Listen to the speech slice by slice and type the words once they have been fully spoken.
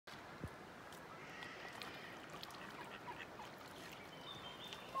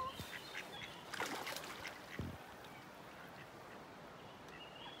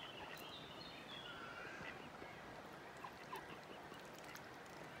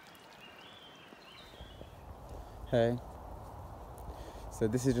Hey, so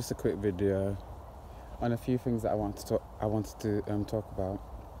this is just a quick video on a few things that I wanted to talk about,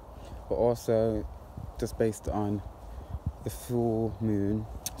 but also just based on the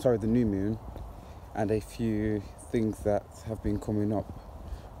new moon, and a few things that have been coming up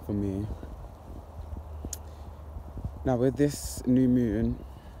for me. Now, with this new moon,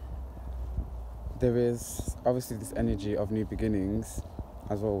 there is obviously this energy of new beginnings,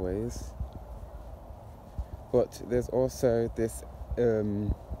 as always. But there's also this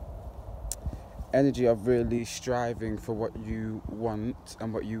energy of really striving for what you want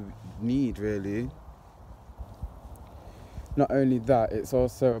and what you need, really. Not only that, it's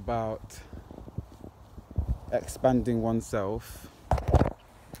also about expanding oneself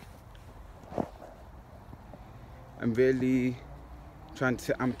and really trying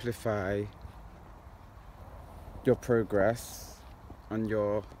to amplify your progress on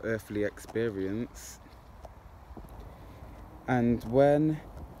your earthly experience. And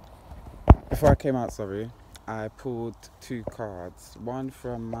before I came out, I pulled two cards, one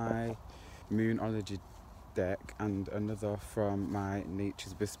from my Moonology deck and another from my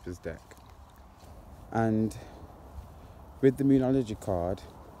Nature's Whispers deck. And with the Moonology card,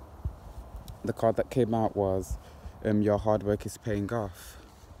 the card that came out was your hard work is paying off.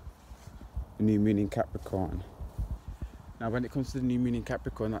 New moon in Capricorn. Now, when it comes to the new moon in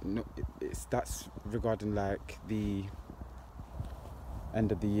Capricorn, that's regarding like the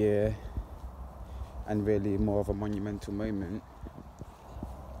end of the year and really more of a monumental moment.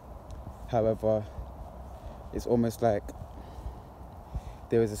 However, it's almost like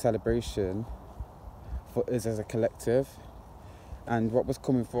there is a celebration for us as a collective, and what was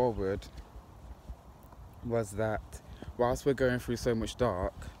coming forward was that whilst we're going through so much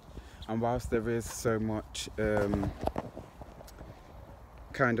dark, and whilst there is so much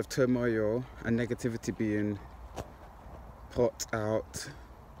kind of turmoil and negativity being put out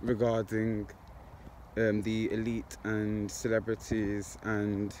regarding the elite and celebrities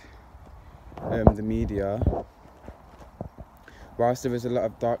and the media, whilst there is a lot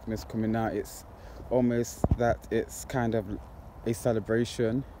of darkness coming out, it's almost that it's kind of a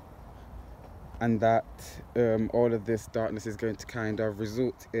celebration, and that all of this darkness is going to kind of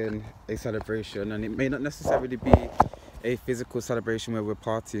result in a celebration. And it may not necessarily be a physical celebration where we're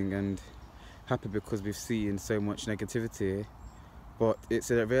partying and happy because we've seen so much negativity, but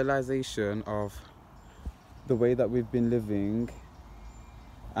it's a realization of the way that we've been living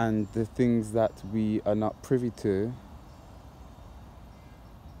and the things that we are not privy to.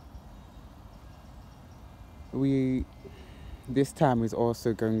 This time is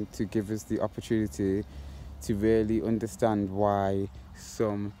also going to give us the opportunity to really understand why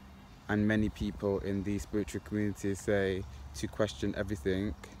some and many people in the spiritual community say to question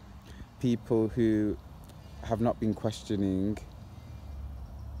everything. People who have not been questioning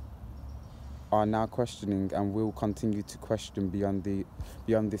are now questioning and will continue to question beyond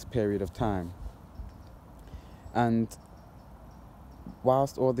this period of time. And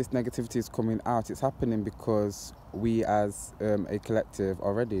whilst all this negativity is coming out, it's happening because we as a collective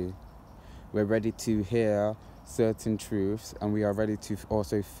are ready. We're ready to hear certain truths, and we are ready to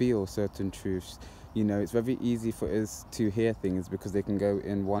also feel certain truths. You know, it's very easy for us to hear things because they can go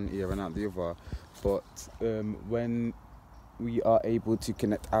in one ear and out the other. But when we are able to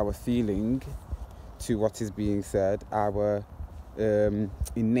connect our feeling to what is being said, our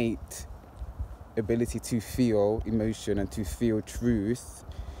innate ability to feel emotion and to feel truth,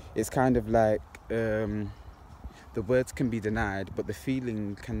 it's kind of like the words can be denied, but the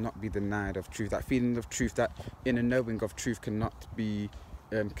feeling cannot be denied of truth. That feeling of truth, that inner knowing of truth cannot be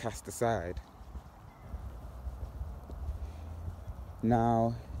cast aside.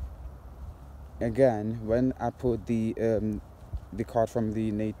 Now, again, when I pulled the card from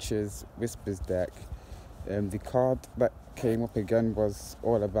the Nature's Whispers deck, the card that came up again was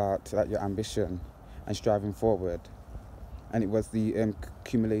all about like your ambition and striving forward, and it was the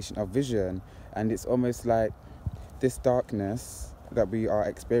accumulation of vision. And it's almost like this darkness that we are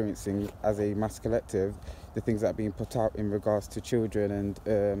experiencing as a mass collective, the things that are being put out in regards to children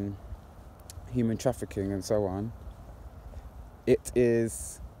and human trafficking and so on, it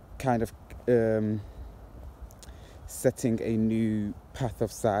is kind of setting a new path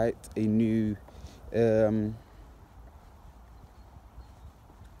of sight, a new I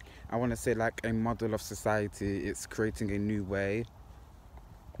want to say like a model of society. It's creating a new way.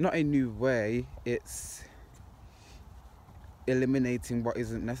 Not a new way, it's eliminating what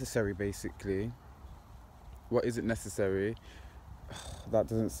isn't necessary, basically. What isn't necessary? That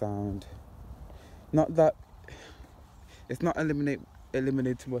doesn't sound... Not that... It's not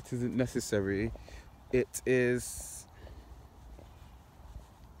eliminating what isn't necessary, it is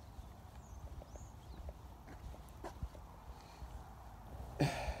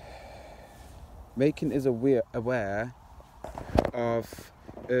making us aware of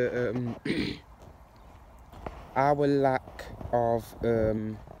our lack of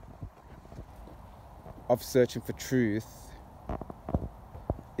searching for truth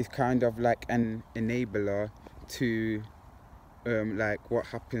is kind of like an enabler to like what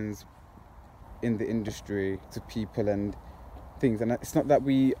happens in the industry to people and things. And it's not that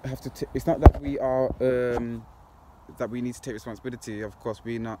we have to it's not that we are that we need to take responsibility. Of course,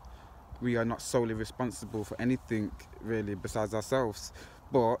 we are not solely responsible for anything really besides ourselves,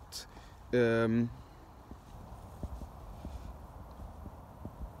 but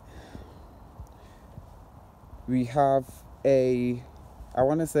we have a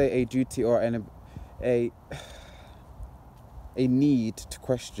duty or a need to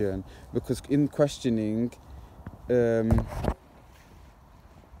question, because in questioning is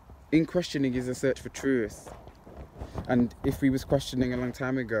a search for truth. And if we was questioning a long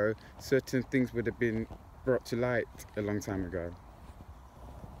time ago, certain things would have been brought to light a long time ago.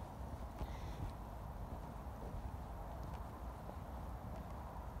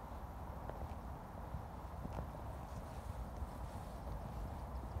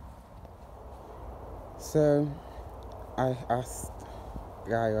 So I asked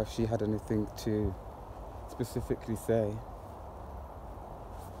Gaia if she had anything to specifically say,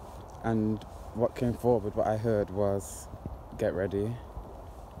 and what came forward, what I heard was, get ready,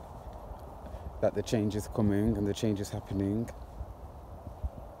 that the change is coming and the change is happening,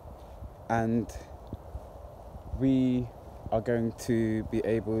 and we are going to be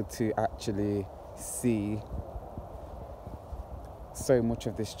able to actually see so much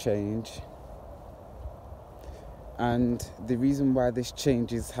of this change. And the reason why this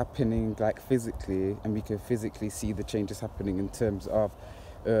change is happening, like physically, and we can physically see the changes happening in terms of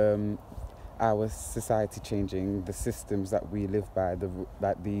our society changing, the systems that we live by,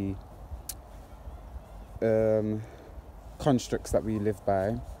 the constructs that we live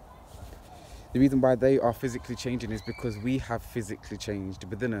by. The reason why they are physically changing is because we have physically changed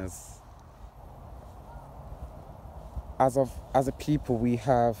within us. As a people, we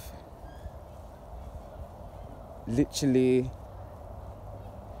have literally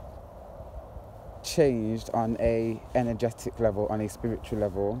changed on a energetic level, on a spiritual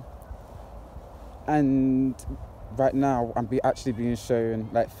level, and right now I'm actually being shown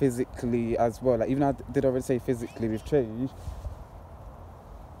like physically as well. Like, even though I did already say physically we've changed,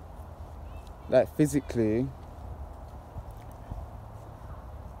 like physically.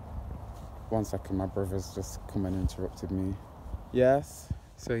 One second, my brother's just come and interrupted me. Yes,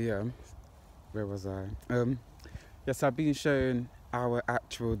 so yeah, where was I? Yes, I've been shown our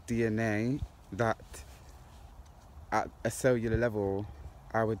actual DNA, that at a cellular level,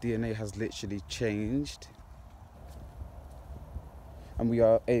 our DNA has literally changed. And we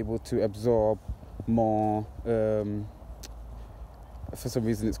are able to absorb more, for some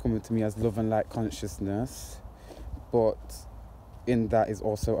reason it's coming to me as love and light consciousness. But in that is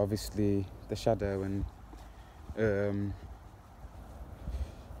also obviously the shadow and the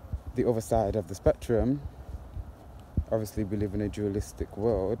other side of the spectrum. Obviously we live in a dualistic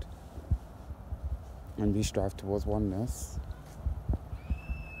world and we strive towards oneness,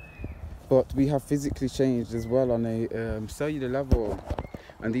 but we have physically changed as well on a cellular level,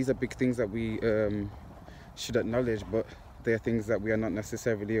 and these are big things that we should acknowledge, but they're things that we are not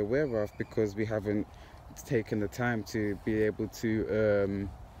necessarily aware of because we haven't taken the time to be able to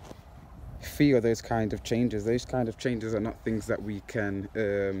feel those kind of changes. Those kind of changes are not things that we can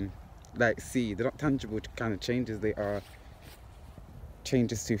like see. They're not tangible kind of changes. They are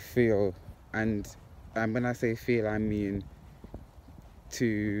changes to feel, and when I say feel, I mean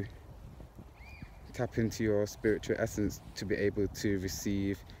to tap into your spiritual essence, to be able to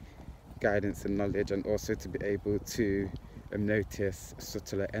receive guidance and knowledge, and also to be able to notice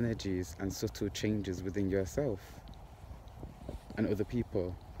subtler energies and subtle changes within yourself and other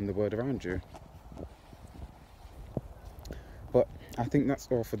people and the world around you. But I think that's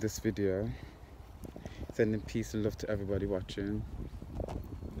all for this video. Sending peace and love to everybody watching.